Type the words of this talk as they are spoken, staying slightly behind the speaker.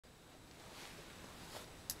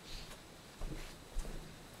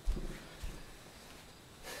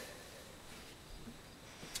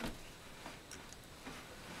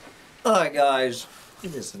Hi guys,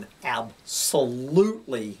 it is an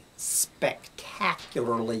absolutely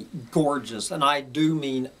spectacularly gorgeous, and I do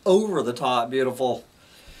mean over the top beautiful,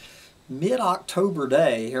 mid-October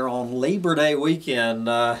day here on Labor Day weekend.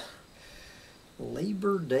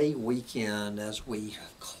 Labor Day weekend as we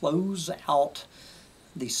close out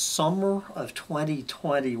the summer of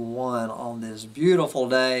 2021 on this beautiful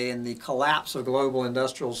day in the collapse of global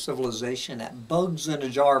industrial civilization at Bugs in a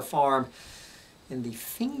Jar Farm in the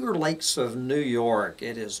Finger Lakes of New York.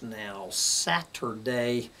 It is now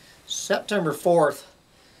Saturday, September 4th,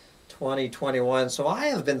 2021. So I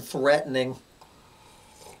have been threatening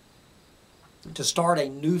to start a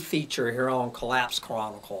new feature here on Collapse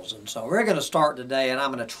Chronicles. And so we're going to start today, and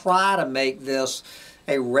I'm going to try to make this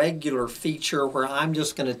a regular feature where I'm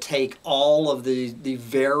just going to take all of the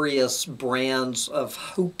various brands of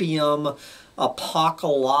hopium,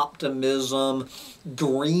 apocaloptimism,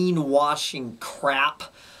 greenwashing crap,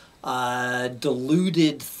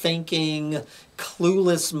 deluded thinking,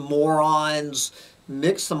 clueless morons,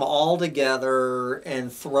 mix them all together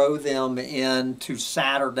and throw them into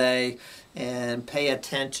Saturday and pay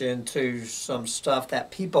attention to some stuff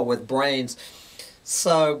that people with brains.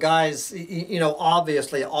 So guys, you know,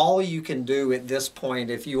 obviously all you can do at this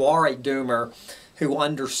point, if you are a doomer who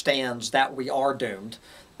understands that we are doomed,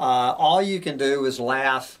 all you can do is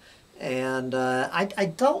laugh. And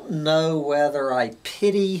I don't know whether I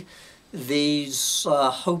pity these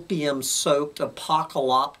hopium-soaked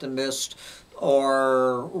apocaloptimists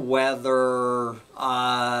or whether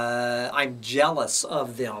I'm jealous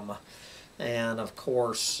of them. And of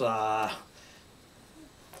course, a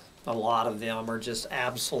lot of them are just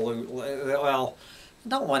absolutely, well, I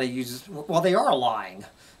don't want to use, well, they are lying.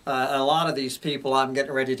 A lot of these people, I'm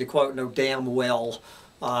getting ready to quote, know damn well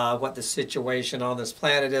what the situation on this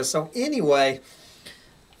planet is. So anyway,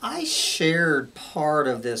 I shared part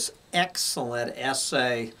of this excellent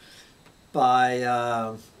essay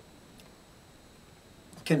by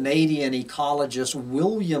Canadian ecologist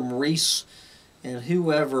William Rees and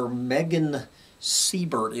whoever Megan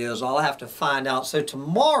Siebert is. I'll have to find out. So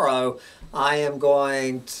tomorrow I am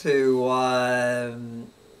going to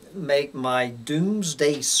make my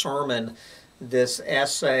doomsday sermon, this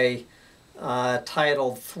essay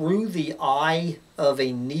titled Through the Eye of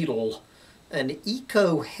a Needle, an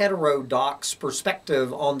eco-heterodox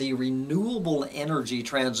perspective on the renewable energy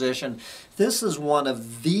transition. This is one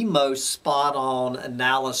of the most spot-on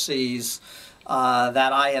analyses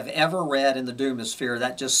that I have ever read in the doomosphere.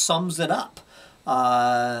 That just sums it up.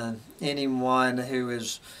 Anyone who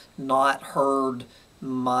has not heard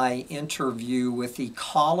my interview with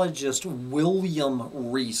ecologist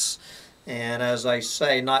William Rees, and as I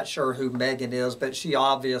say, not sure who Megan is, but she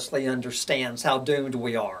obviously understands how doomed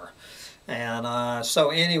we are. And so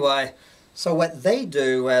anyway, so what they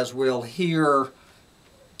do, as we'll hear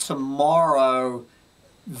tomorrow,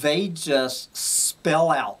 they just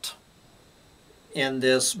spell out in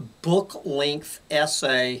this book-length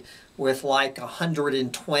essay with like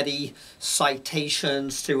 120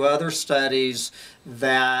 citations to other studies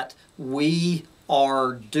that we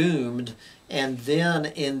are doomed. And then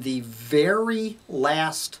in the very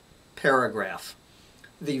last paragraph,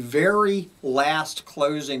 the very last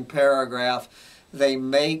closing paragraph, they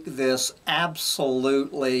make this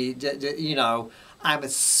absolutely, you know, I'm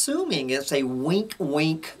assuming it's a wink,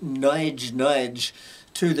 wink, nudge, nudge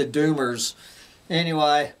to the doomers.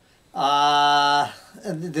 Anyway, I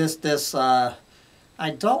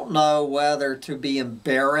don't know whether to be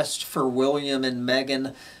embarrassed for William and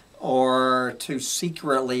Megan or to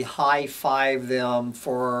secretly high-five them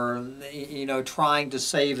for, you know, trying to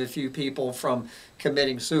save a few people from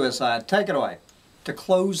committing suicide. Take it away. To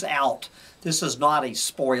close out, this is not a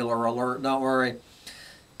spoiler alert, don't worry.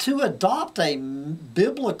 To adopt a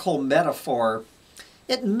biblical metaphor,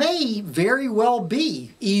 it may very well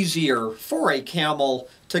be easier for a camel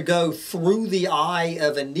to go through the eye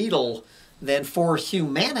of a needle than for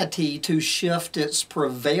humanity to shift its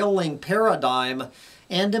prevailing paradigm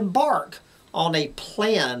and embark on a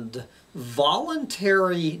planned,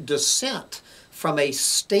 voluntary descent from a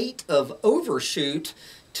state of overshoot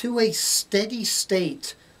to a steady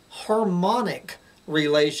state, harmonic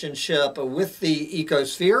relationship with the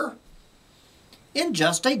ecosphere in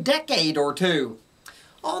just a decade or two.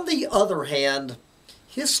 On the other hand,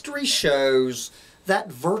 history shows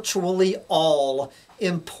that virtually all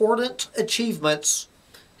important achievements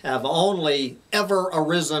have only ever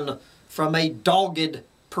arisen from a dogged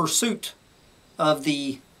pursuit of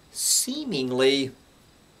the seemingly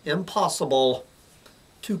impossible.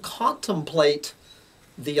 To contemplate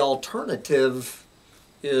the alternative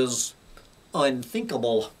is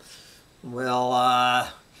unthinkable.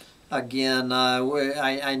 Well, Again,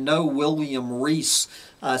 I know William Reese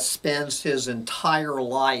spends his entire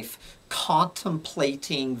life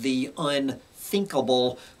contemplating the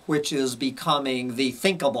unthinkable, which is becoming the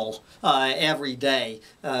thinkable every day.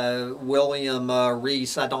 William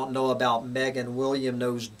Reese, I don't know about Megan. William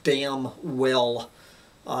knows damn well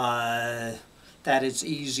that it's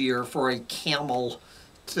easier for a camel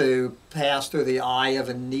to pass through the eye of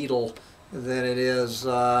a needle than it is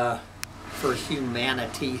for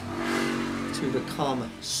humanity to become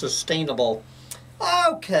sustainable.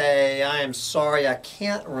 Okay, I am sorry, I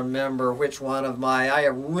can't remember which one of I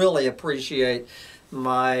really appreciate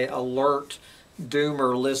my alert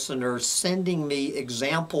doomer listeners sending me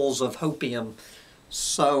examples of hopium.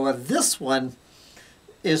 So this one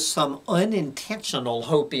is some unintentional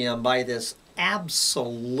hopium by this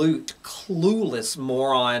absolute clueless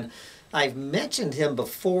moron. I've mentioned him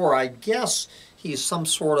before. I guess he's some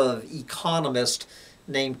sort of economist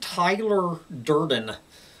named Tyler Durden.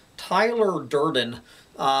 Tyler Durden,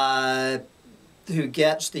 who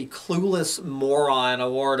gets the Clueless Moron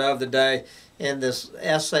Award of the day in this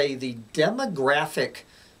essay, The Demographic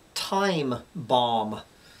Time Bomb.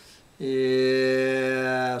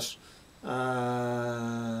 Yes.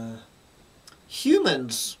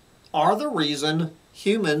 Humans are the reason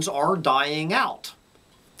humans are dying out.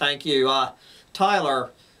 Thank you,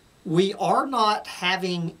 Tyler. We are not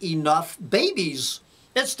having enough babies.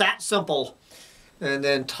 It's that simple. And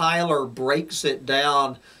then Tyler breaks it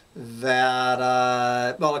down that,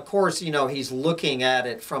 well, of course, you know, he's looking at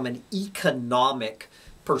it from an economic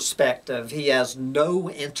perspective. He has no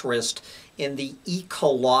interest in the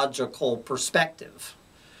ecological perspective.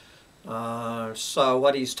 So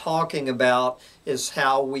what he's talking about is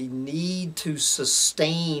how we need to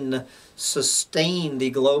sustain the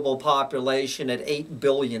global population at 8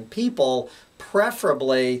 billion people,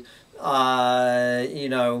 preferably, you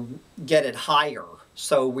know, get it higher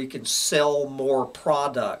so we can sell more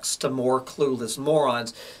products to more clueless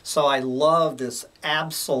morons. So I love this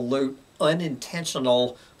absolute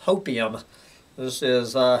unintentional hopium. This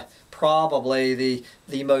is probably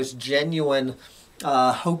the most genuine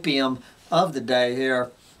hopium of the day here.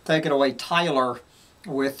 Take it away, Tyler,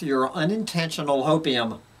 with your unintentional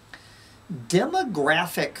hopium.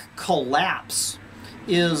 Demographic collapse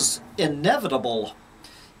is inevitable.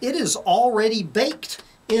 It is already baked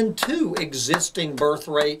into existing birth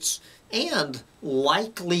rates and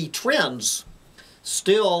likely trends.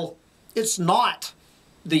 Still, it's not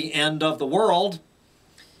the end of the world.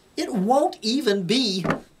 It won't even be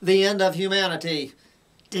the end of humanity.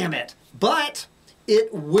 Damn it. But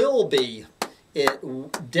it will be.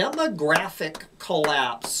 Demographic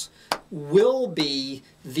collapse will be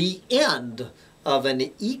the end of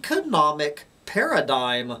an economic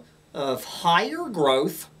paradigm of higher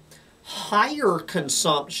growth, higher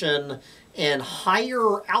consumption, and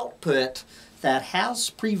higher output that has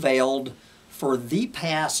prevailed for the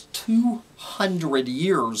past 200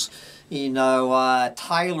 years. You know,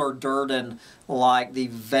 Tyler Durden, like the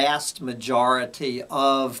vast majority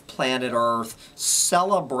of planet Earth,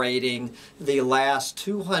 celebrating the last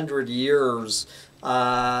 200 years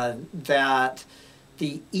that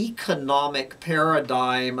the economic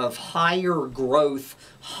paradigm of higher growth,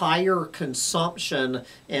 higher consumption,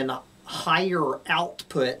 and higher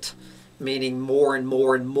output, meaning more and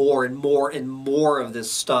more and more and more and more of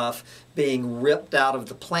this stuff being ripped out of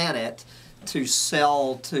the planet to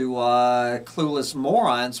sell to clueless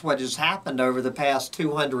morons. What has happened over the past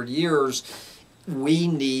 200 years, we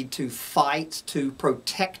need to fight to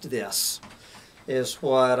protect this, is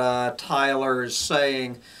what Tyler is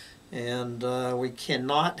saying. And we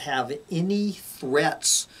cannot have any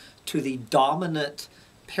threats to the dominant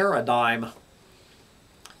paradigm.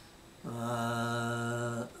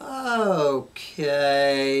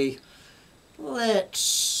 Okay, let's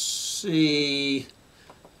see.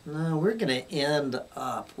 No, we're going to end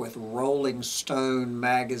up with Rolling Stone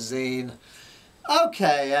magazine.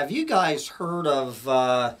 Okay, have you guys heard of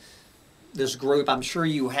this group? I'm sure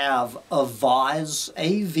you have. Avaaz,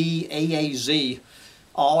 A-V-A-A-Z,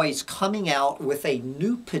 always coming out with a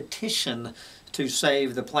new petition to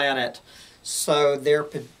save the planet. So their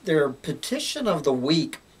petition of the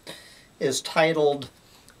week is titled,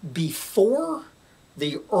 "Before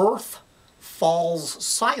the Earth Falls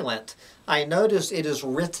Silent." I notice it is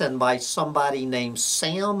written by somebody named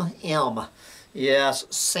Sam M. Yes,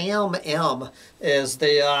 Sam M. is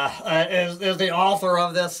the author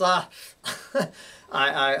of this.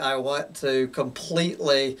 I want to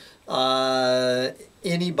completely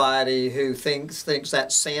anybody who thinks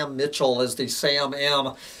that Sam Mitchell is the Sam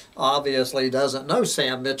M obviously doesn't know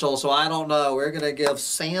Sam Mitchell, so I don't know. We're going to give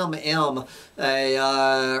Sam M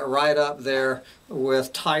a right up there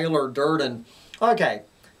with Tyler Durden. Okay,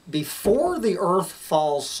 before the earth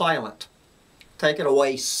falls silent, take it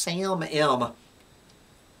away, Sam M.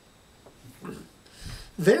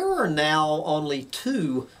 There are now only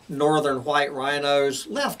 2 northern white rhinos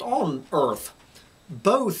left on Earth,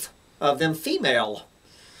 both of them female.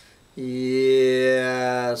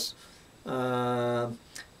 Yes.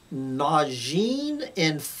 Najin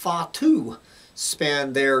and Fatu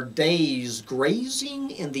spend their days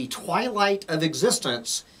grazing in the twilight of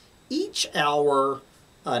existence, each hour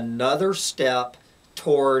another step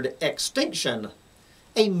toward extinction.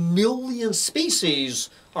 1 million species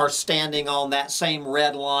are standing on that same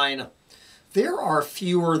red line. There are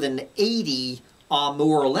fewer than 80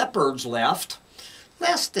 Amur leopards left,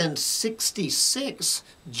 less than 66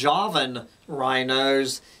 Javan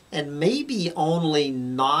rhinos, and maybe only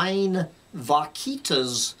 9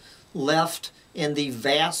 vaquitas left in the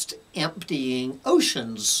vast emptying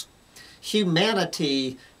oceans.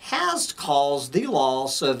 Humanity has caused the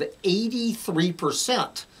loss of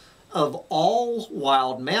 83% of all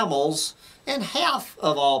wild mammals and half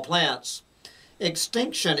of all plants.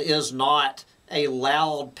 Extinction is not a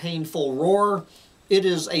loud, painful roar. It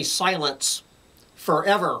is a silence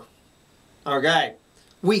forever. Okay,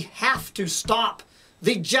 we have to stop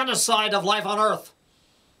the genocide of life on Earth.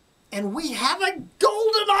 And we have a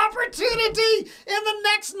golden opportunity in the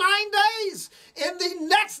next 9 days. In the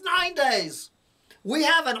next 9 days, we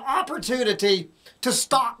have an opportunity to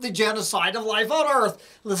stop the genocide of life on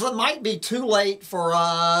Earth. This might be too late for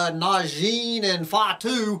Najin and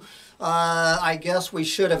Fatu. I guess we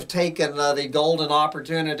should have taken the golden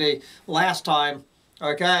opportunity last time.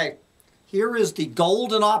 Okay, here is the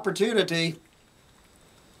golden opportunity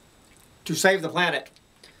to save the planet.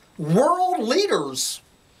 World leaders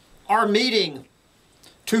are meeting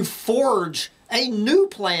to forge a new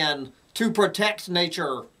plan to protect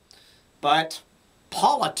nature, but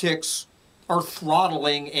politics are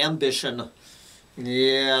throttling ambition.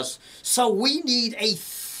 Yes, so we need a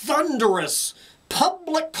thunderous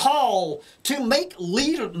public call to make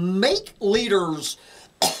leaders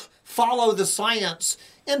follow the science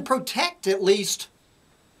and protect at least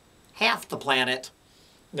half the planet.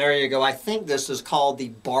 There you go. I think this is called the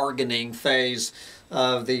bargaining phase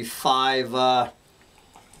of the 5,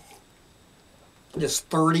 this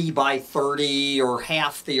 30 by 30 or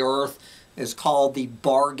half the Earth is called the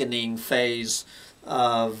bargaining phase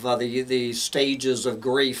of the stages of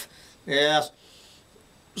grief. Yes.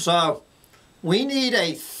 So we need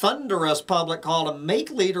a thunderous public call to make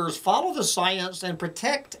leaders follow the science and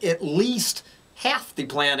protect at least half the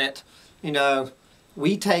planet. You know,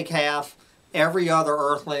 we take half. Every other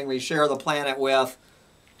Earthling we share the planet with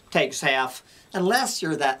takes half. Unless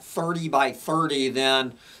you're that 30 by 30,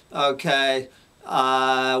 then, okay,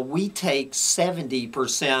 we take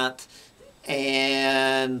 70%,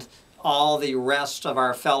 and all the rest of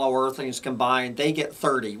our fellow Earthlings combined, they get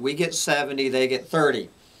 30. We get 70, they get 30.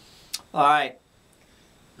 All right.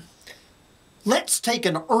 Let's take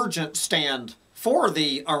an urgent stand for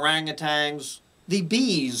the orangutans, the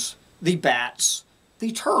bees, the bats,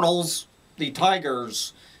 the turtles, the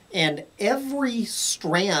tigers, and every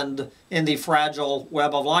strand in the fragile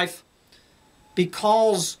web of life,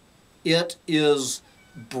 because it is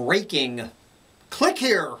breaking. Click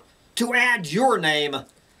here to add your name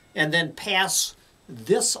and then pass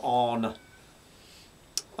this on.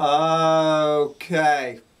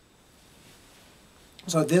 Okay.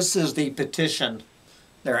 So this is the petition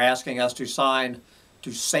they're asking us to sign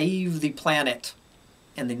to save the planet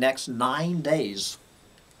in the next 9 days.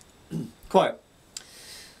 Quote,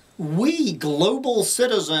 "We global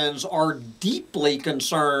citizens are deeply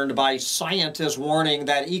concerned by scientists warning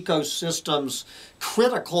that ecosystems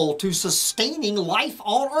critical to sustaining life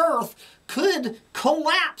on Earth could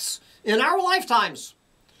collapse in our lifetimes.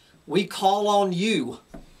 We call on you,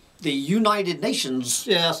 the United Nations,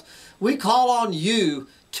 yes, we call on you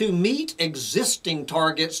to meet existing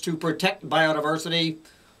targets to protect biodiversity,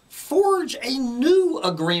 forge a new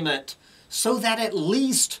agreement so that at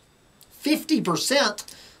least 50%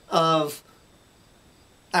 of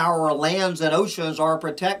our lands and oceans are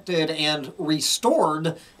protected and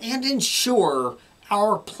restored, and ensure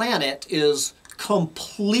our planet is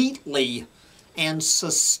completely and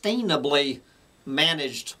sustainably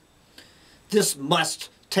managed. This must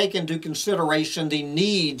take into consideration the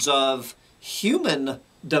needs of human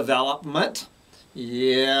development."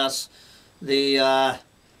 Yes, the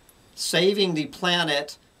saving the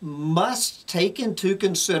planet must take into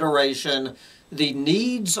consideration the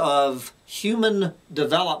needs of human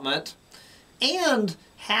development and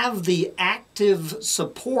have the active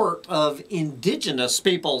support of indigenous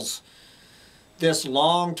peoples. This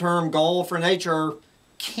long-term goal for nature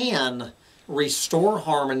can restore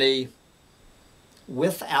harmony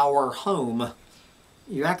with our home.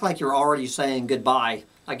 You act like you're already saying goodbye.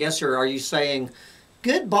 I guess are you saying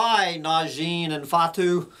goodbye, Najin and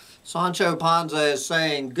Fatu? Sancho Panza is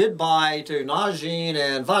saying goodbye to Najin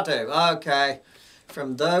and Fatu. Okay.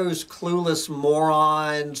 From those clueless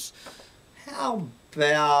morons, how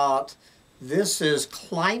about this is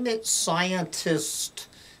climate scientist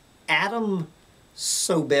Adam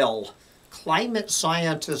Sobel. Climate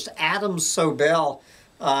scientist Adam Sobel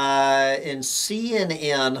in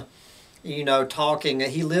CNN, you know, talking.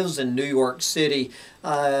 He lives in New York City.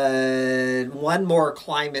 One more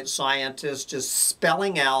climate scientist just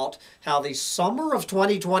spelling out how the summer of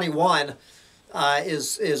 2021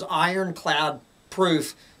 is ironclad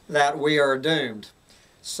proof that we are doomed.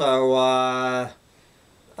 So,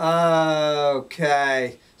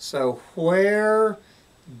 okay. So where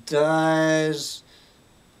does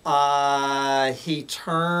he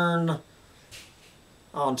turn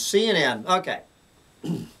on CNN? Okay.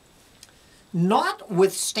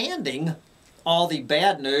 Notwithstanding all the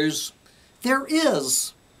bad news, there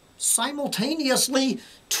is simultaneously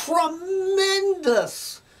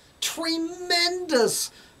tremendous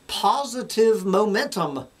positive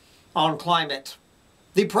momentum on climate.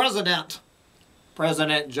 The President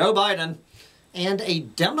Joe Biden, and a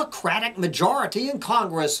Democratic majority in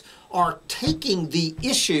Congress are taking the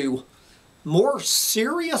issue more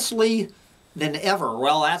seriously than ever.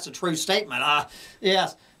 Well, that's a true statement.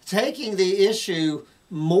 Yes, taking the issue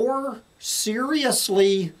more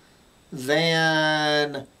seriously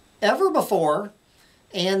than ever before,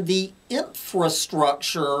 and the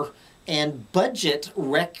infrastructure and budget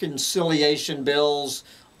reconciliation bills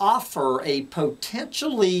offer a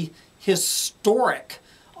potentially historic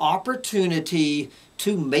opportunity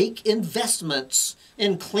to make investments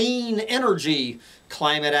in clean energy,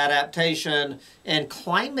 climate adaptation, and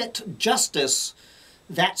climate justice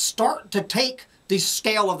that start to take the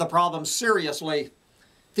scale of the problem seriously.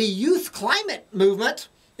 The youth climate movement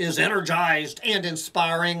is energized and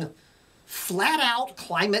inspiring. Flat-out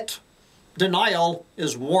climate denial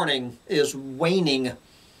is waning.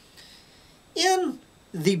 In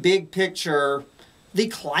the big picture, the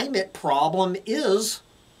climate problem is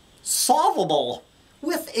solvable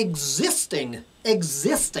with existing,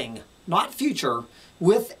 not future,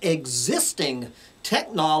 with existing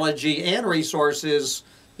technology and resources.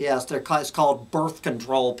 Yes, it's called birth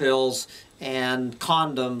control pills and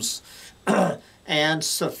condoms. And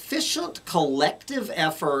sufficient collective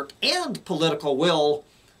effort and political will,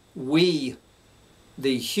 we,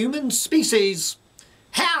 the human species,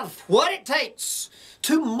 have what it takes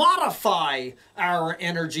to modify our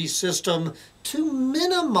energy system to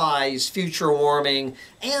minimize future warming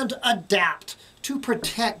and adapt to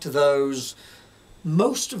protect those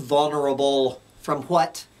most vulnerable from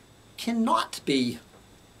what cannot be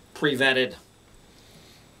prevented.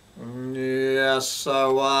 Yes,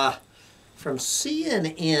 so from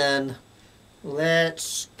CNN,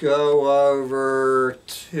 let's go over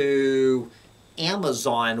to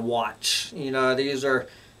Amazon Watch. You know, these are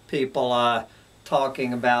people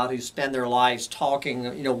talking about who spend their lives talking,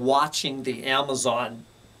 you know, watching the Amazon.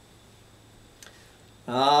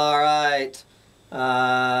 All right.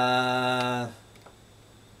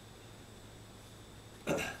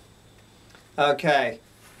 Okay.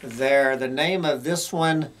 There. The name of this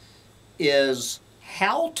one is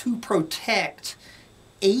How to Protect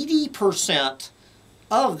 80%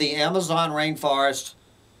 of the Amazon rainforest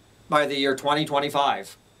by the year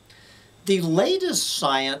 2025. The latest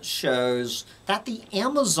science shows that the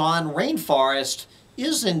Amazon rainforest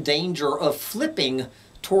is in danger of flipping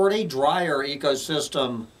toward a drier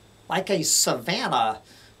ecosystem, like a savanna,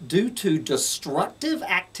 due to destructive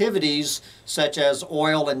activities such as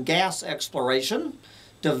oil and gas exploration,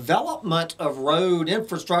 development of road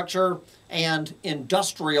infrastructure, and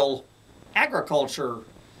industrial agriculture.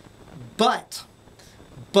 But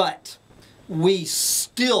we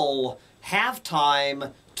still have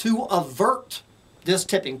time to avert this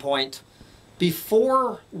tipping point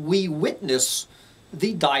before we witness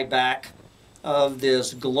the dieback of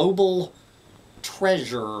this global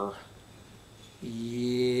treasure.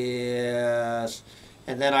 Yes.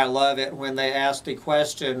 And then I love it when they ask the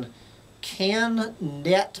question, can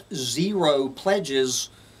net zero pledges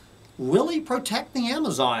really protect the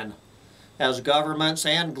Amazon? As governments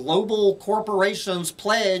and global corporations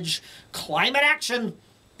pledge climate action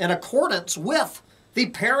in accordance with the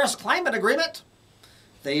Paris Climate Agreement,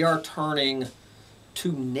 they are turning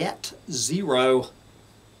to net zero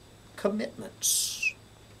commitments.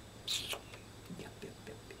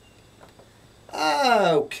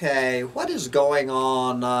 Okay, what is going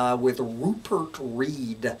on with Rupert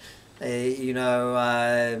Reed?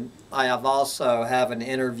 I have also have an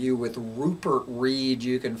interview with Rupert Reed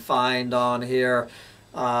you can find on here.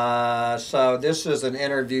 So this is an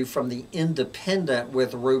interview from The Independent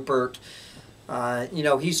with Rupert.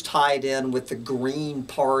 He's tied in with the Green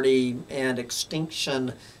Party and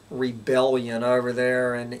Extinction Rebellion over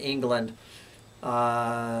there in England.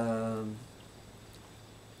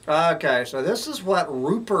 Okay, so this is what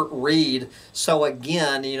Rupert Reed, so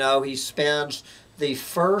again, he spends the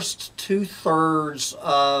first 2/3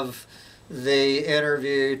 of the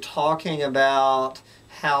interview talking about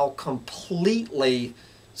how completely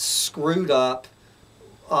screwed up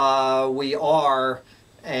we are,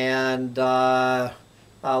 and I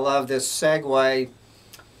love this segue.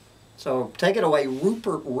 So take it away,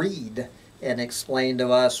 Rupert Reed, and explain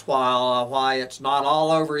to us why it's not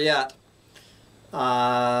all over yet.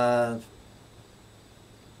 I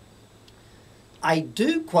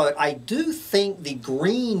do think the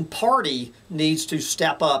Green Party needs to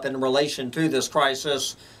step up in relation to this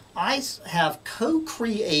crisis. I have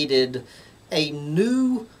co-created a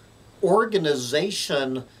new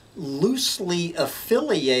organization loosely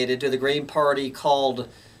affiliated to the Green Party called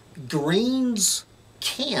Greens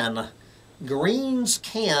Can. Greens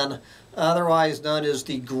Can, otherwise known as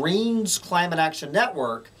the Greens Climate Action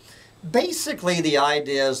Network. Basically, the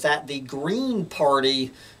idea is that the Green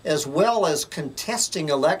Party, as well as contesting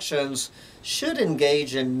elections, should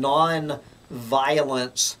engage in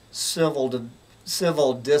non-violence civil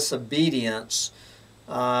disobedience.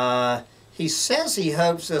 He says he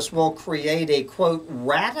hopes this will create a, quote,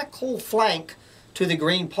 radical flank to the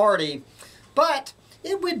Green Party, but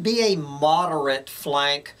it would be a moderate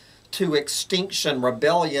flank to Extinction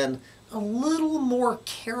Rebellion, a little more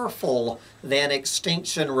careful than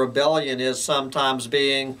Extinction Rebellion is sometimes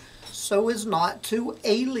being, so as not to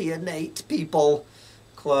alienate people,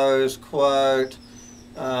 close quote.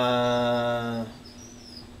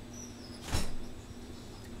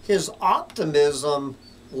 His optimism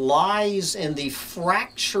lies in the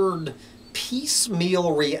fractured,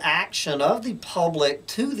 piecemeal reaction of the public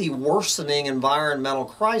to the worsening environmental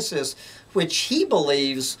crisis, which he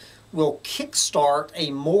believes will kickstart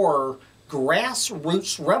a more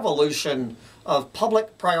grassroots revolution of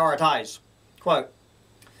public prioritize. Quote,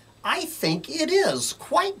 I think it is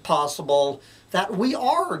quite possible that we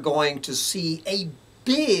are going to see a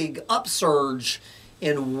big upsurge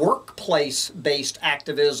in workplace-based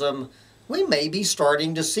activism. We may be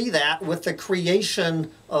starting to see that with the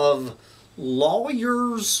creation of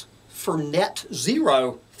Lawyers for Net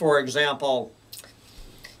Zero, for example.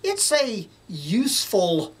 It's a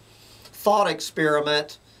useful thought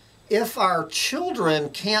experiment. If our children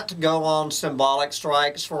can't go on symbolic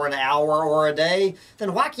strikes for an hour or a day,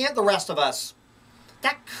 then why can't the rest of us?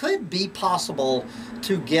 That could be possible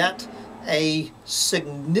to get a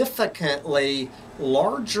significantly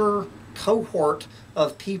larger cohort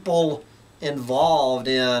of people involved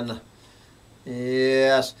in.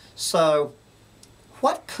 Yes, so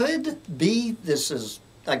what could be, this is,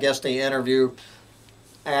 I guess, the interview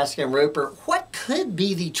asking Rupert, what could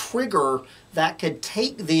be the trigger that could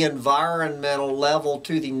take the environmental level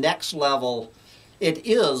to the next level? It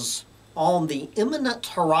is on the imminent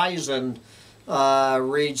horizon,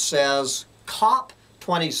 Reed says,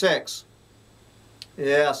 COP26.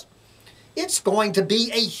 Yes, it's going to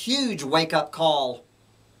be a huge wake-up call.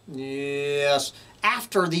 Yes,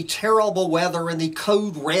 after the terrible weather in the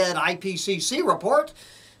Code Red IPCC report,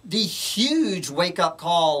 the huge wake-up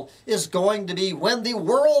call is going to be when the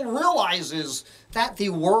world realizes that the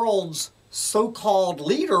world's so-called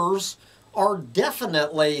leaders are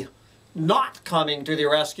definitely not coming to the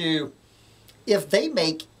rescue. If they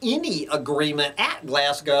make any agreement at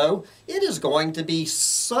Glasgow, it is going to be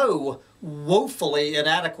so woefully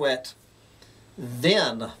inadequate.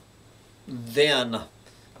 Then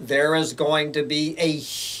there is going to be a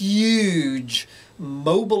huge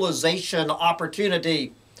mobilization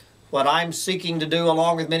opportunity. What I'm seeking to do,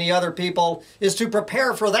 along with many other people, is to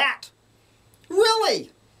prepare for that.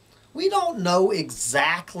 Really? We don't know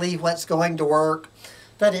exactly what's going to work,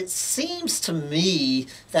 but it seems to me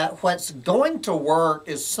that what's going to work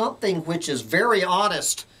is something which is very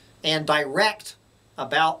honest and direct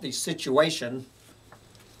about the situation.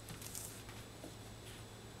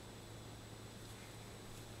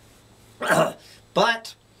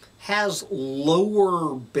 But has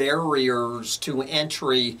lower barriers to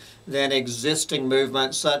entry than existing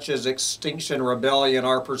movements such as Extinction Rebellion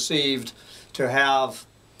are perceived to have.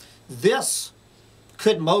 This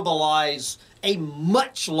could mobilize a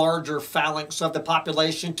much larger phalanx of the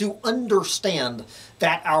population to understand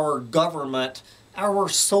that our government, our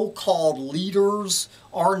so-called leaders,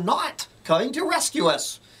 are not coming to rescue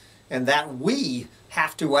us, and that we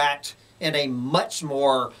have to act in a much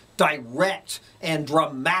more direct and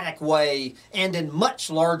dramatic way, and in much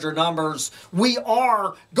larger numbers. We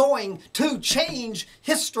are going to change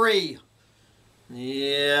history.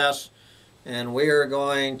 Yes, and we're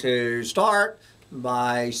going to start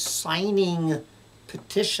by signing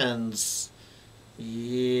petitions.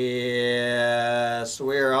 Yes,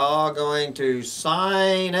 we're all going to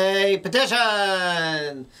sign a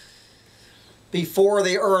petition before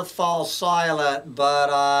the earth falls silent. But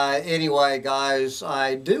anyway, guys,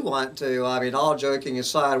 I do want to, all joking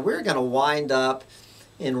aside, we're going to wind up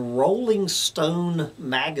in Rolling Stone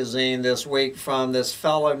magazine this week from this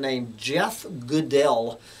fellow named Jeff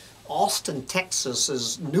Goodell, Austin,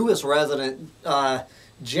 Texas's newest resident.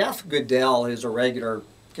 Jeff Goodell, who's a regular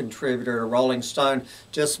contributor to Rolling Stone,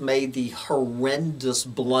 just made the horrendous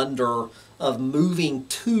blunder of moving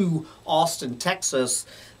to Austin, Texas,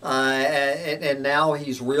 and now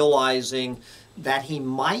he's realizing that he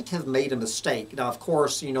might have made a mistake. Now, of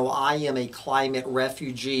course, I am a climate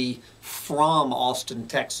refugee from Austin,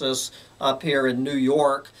 Texas, up here in New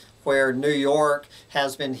York, where New York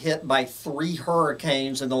has been hit by 3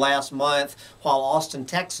 hurricanes in the last month, while Austin,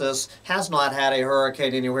 Texas has not had a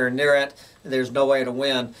hurricane anywhere near it. There's no way to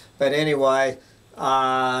win. But anyway,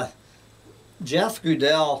 Jeff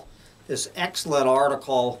Goodell, this excellent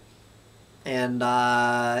article, and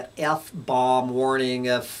F-bomb warning.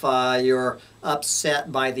 If you're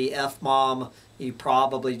upset by the F-bomb, you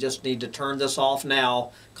probably just need to turn this off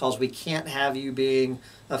now, because we can't have you being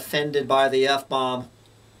offended by the F-bomb.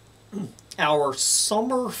 Our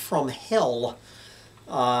Summer from Hell,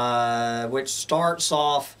 which starts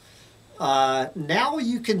off, now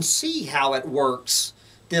you can see how it works.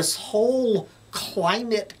 This whole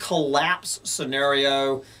climate collapse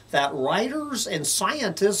scenario that writers and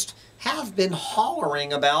scientists have been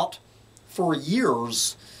hollering about for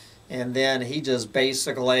years. And then he just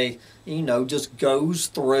basically, just goes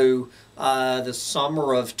through the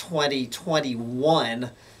summer of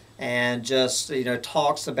 2021 and just,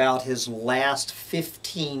 talks about his last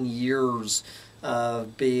 15 years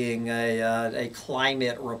of being a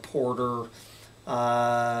climate reporter.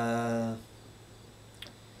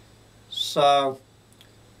 So,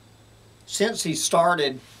 since he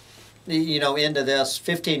started, into this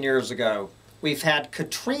 15 years ago, we've had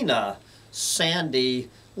Katrina, Sandy,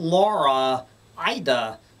 Laura,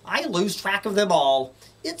 Ida. I lose track of them all.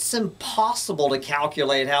 It's impossible to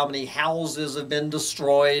calculate how many houses have been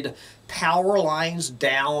destroyed, power lines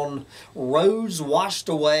down, roads washed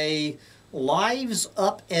away, lives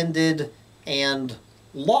upended and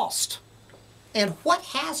lost. And what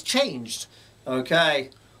has changed? Okay,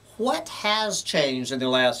 what has changed in the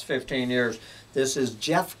last 15 years? This is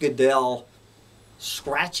Jeff Goodell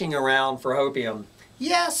scratching around for hopium.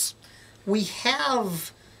 Yes, we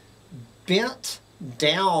have bent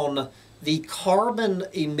down the carbon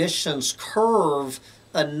emissions curve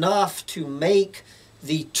enough to make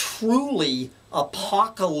the truly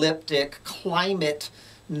apocalyptic climate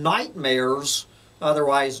nightmares,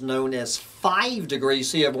 otherwise known as 5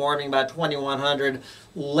 degrees C of warming by 2100,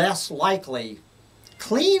 less likely.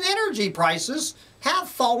 Clean energy prices have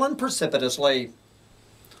fallen precipitously.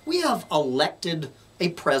 We have elected a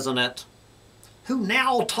president who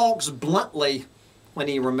now talks bluntly when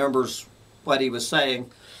he remembers what he was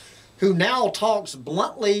saying, who now talks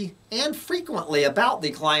bluntly and frequently about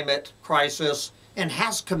the climate crisis and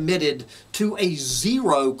has committed to a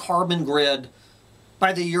zero carbon grid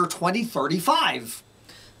by the year 2035.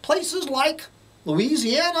 Places like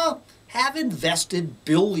Louisiana have invested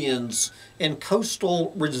billions in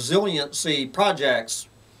coastal resiliency projects.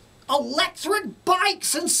 Electric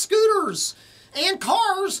bikes and scooters and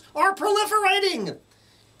cars are proliferating.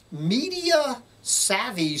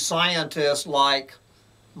 Media-savvy scientists like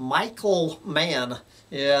Michael Mann,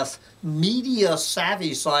 yes,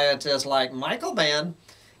 media-savvy scientists like Michael Mann,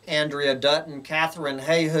 Andrea Dutton, Catherine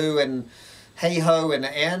Hayhoe, and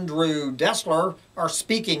Andrew Dessler are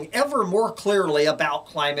speaking ever more clearly about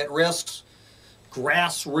climate risks.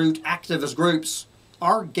 Grassroots activist groups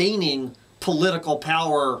are gaining political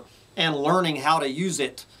power and learning how to use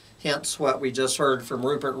it. Hence what we just heard from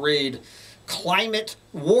Rupert Reed. Climate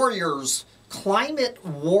warriors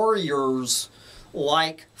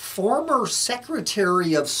like former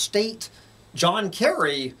Secretary of State John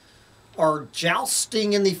Kerry are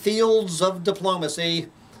jousting in the fields of diplomacy,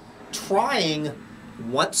 trying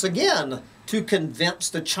once again to convince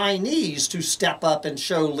the Chinese to step up and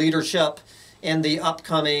show leadership in the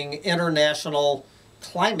upcoming international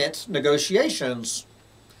climate negotiations.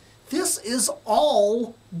 This is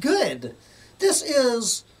all good. This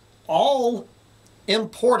is all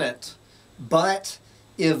important. But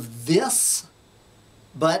if this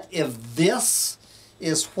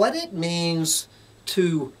is what it means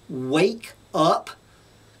to wake up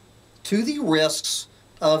to the risks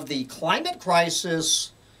of the climate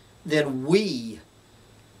crisis, then we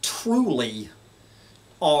truly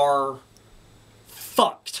are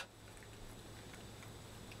fucked.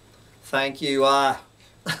 Thank you,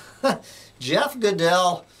 Jeff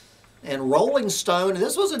Goodell and Rolling Stone.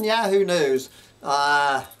 This was in Yahoo News.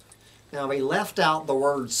 Now, he left out the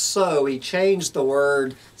word so. He changed the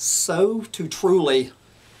word so to truly.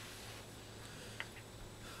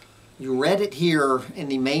 You read it here in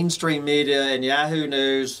the mainstream media in Yahoo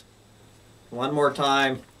News. One more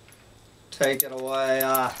time. Take it away.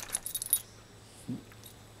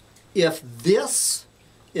 If this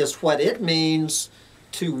is what it means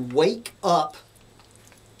to wake up,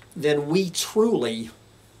 then we truly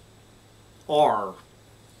are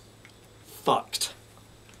fucked.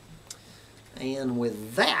 And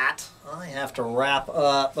with that, I have to wrap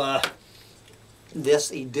up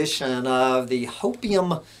this edition of the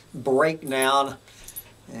Hopium Breakdown.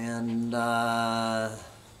 And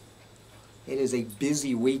it is a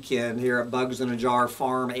busy weekend here at Bugs in a Jar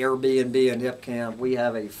Farm, Airbnb and Hip Camp. We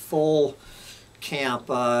have a full camp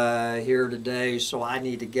here today, so I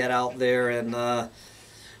need to get out there and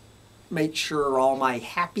make sure all my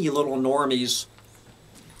happy little normies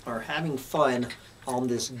are having fun on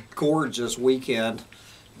this gorgeous weekend.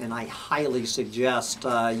 And I highly suggest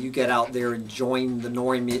you get out there and join the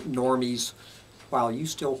normies while you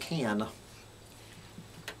still can.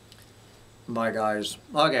 Bye, guys.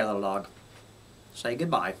 Okay, little dog. Say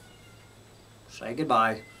goodbye. Say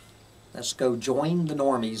goodbye. Let's go join the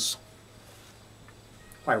normies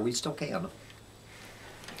while we still can.